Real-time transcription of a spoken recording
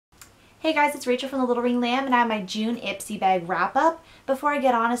Hey guys, it's Rachel from the Little Ring Lamb and I have my June Ipsy bag wrap up. Before I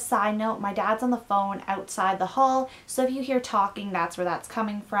get on, a side note, my dad's on the phone outside the hall, so if you hear talking, that's where that's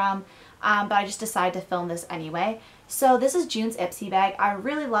coming from. But I just decided to film this anyway. So this is June's Ipsy bag. I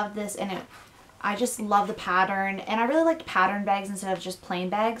really love this and I just love the pattern, and I really liked pattern bags instead of just plain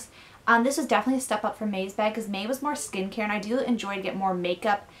bags. This was definitely a step up from May's bag because May was more skincare, and I do enjoy to get more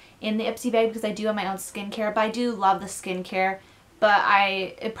makeup in the Ipsy bag because I do have my own skincare, but I do love the skincare.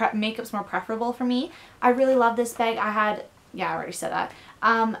 But makeup's more preferable for me. I really love this bag. I already said that.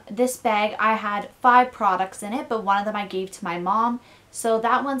 This bag, I had 5 products in it, but one of them I gave to my mom. So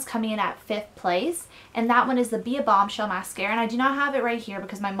that one's coming in at 5th place. And that one is the Be a Bombshell Mascara. And I do not have it right here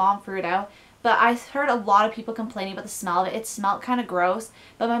because my mom threw it out. But I heard a lot of people complaining about the smell of it. It smelled kind of gross.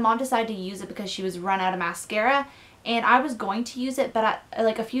 But my mom decided to use it because she was run out of mascara. And I was going to use it, but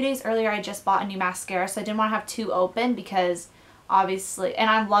like a few days earlier I just bought a new mascara. So I didn't want to have 2 open because obviously, and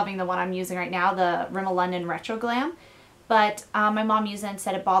I'm loving the one I'm using right now, the Rimmel London Retro Glam. But my mom used it and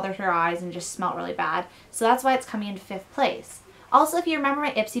said it bothered her eyes and just smelled really bad. So that's why it's coming in 5th place. Also, if you remember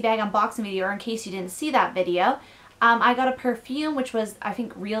my Ipsy bag unboxing video, or in case you didn't see that video, I got a perfume, which was, I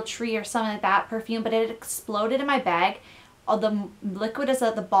think, Real Tree or something like that perfume, but it exploded in my bag. All the liquid is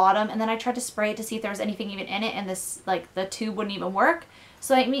at the bottom, and then I tried to spray it to see if there was anything even in it, and this, like, the tube wouldn't even work.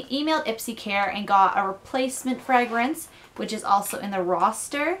 So I emailed Ipsy Care and got a replacement fragrance, which is also in the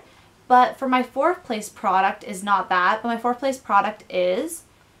roster. But for my 4th place product is not that, but my 4th place product is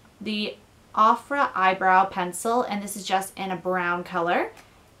the Ofra Eyebrow Pencil, and this is just in a brown color.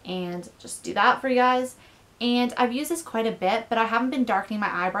 And just do that for you guys. And I've used this quite a bit, but I haven't been darkening my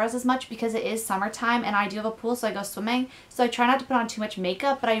eyebrows as much because it is summertime and I do have a pool, so I go swimming. So I try not to put on too much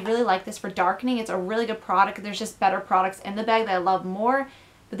makeup, but I really like this for darkening. It's a really good product. There's just better products in the bag that I love more.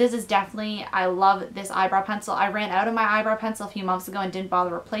 But this is definitely, I love this eyebrow pencil. I ran out of my eyebrow pencil a few months ago and didn't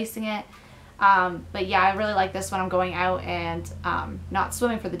bother replacing it. But yeah, I really like this when I'm going out and not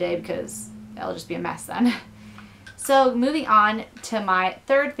swimming for the day because it'll just be a mess then. So moving on to my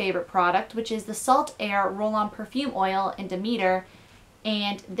 3rd favorite product, which is the Salt Air Roll-On Perfume Oil in Demeter.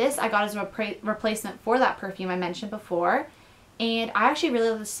 And this I got as a replacement for that perfume I mentioned before. And I actually really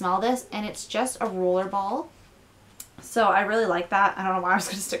love the smell of this, and it's just a roller ball. So I really like that. I don't know why I was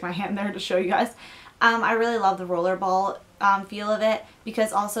going to stick my hand there to show you guys. I really love the roller ball feel of it,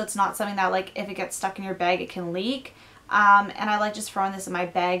 because also it's not something that, like, if it gets stuck in your bag it can leak. And I like just throwing this in my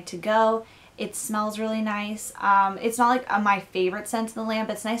bag to go. It smells really nice. It's not like my favorite scent in the lamp,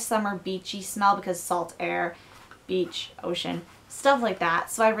 but it's nice summer beachy smell because salt air, beach, ocean, stuff like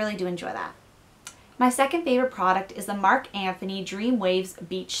that. So I really do enjoy that. My 2nd favorite product is the Marc Anthony Dream Waves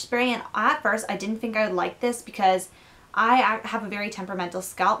Beach Spray. And at first I didn't think I would like this because I have a very temperamental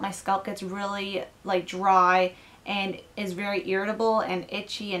scalp. My scalp gets really like dry and is very irritable and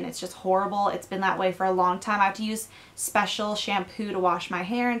itchy, and it's just horrible. It's been that way for a long time. I have to use special shampoo to wash my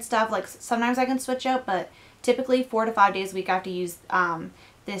hair and stuff. Like sometimes I can switch out, but typically 4 to 5 days a week I have to use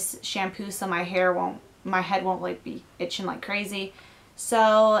this shampoo so my head won't like be itching like crazy.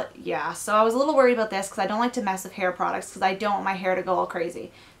 So yeah, so I was a little worried about this because I don't like to mess with hair products because I don't want my hair to go all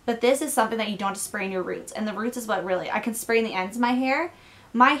crazy. But this is something that you don't have to spray in your roots, and the roots is what really, I can spray in the ends of my hair.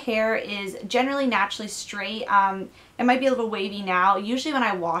 My hair is generally naturally straight. It might be a little wavy now. Usually when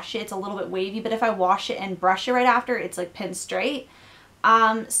I wash it, it's a little bit wavy, but if I wash it and brush it right after, it's like pin straight.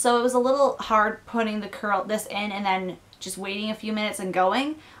 So it was a little hard putting this in and then just waiting a few minutes and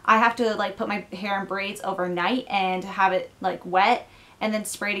going. I have to like put my hair in braids overnight and have it like wet and then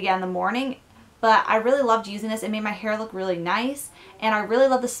spray it again in the morning. But I really loved using this. It made my hair look really nice, and I really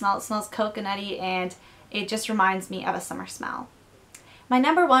love the smell. It smells coconutty and it just reminds me of a summer smell. My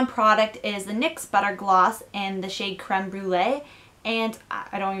number 1 product is the NYX Butter Gloss in the shade Creme Brulee, and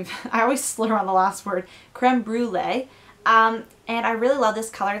I always slur on the last word, Creme Brulee. And I really love this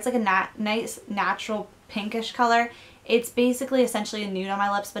color. It's like a nice natural pinkish color. It's basically essentially a nude on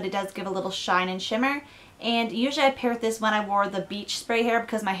my lips, but it does give a little shine and shimmer. And usually I pair with this when I wore the beach spray hair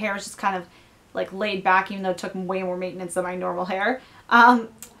because my hair was just kind of like laid back, even though it took way more maintenance than my normal hair.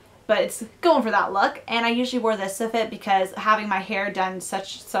 But it's going for that look, and I usually wore this with it because having my hair done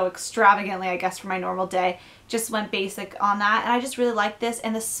so extravagantly, I guess, for my normal day, just went basic on that. And I just really like this,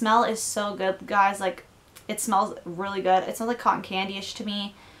 and the smell is so good, guys. Like, it smells really good. It smells like cotton candy-ish to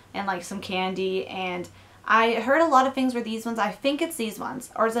me, and like some candy. And I heard a lot of things were these ones. I think it's these ones,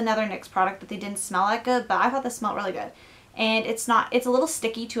 or it's another NYX product that they didn't smell that good, but I thought this smelled really good. And it's a little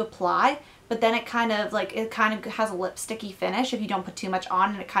sticky to apply, but then it kind of has a lipsticky finish if you don't put too much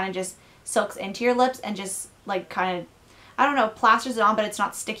on, and it kind of just soaks into your lips and just like kind of, I don't know, plasters it on, but it's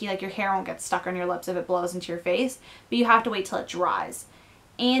not sticky. Like your hair won't get stuck on your lips if it blows into your face, but you have to wait till it dries.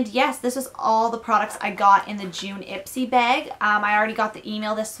 And yes, this was all the products I got in the June Ipsy bag. I already got the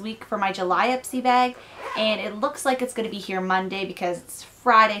email this week for my July Ipsy bag, and it looks like it's going to be here Monday because it's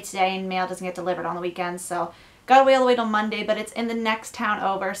Friday today and mail doesn't get delivered on the weekends. So gotta wait all the way till Monday, but it's in the next town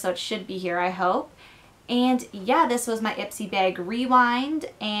over, so it should be here, I hope. And yeah, this was my Ipsy bag rewind,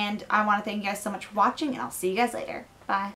 and I want to thank you guys so much for watching, and I'll see you guys later. Bye.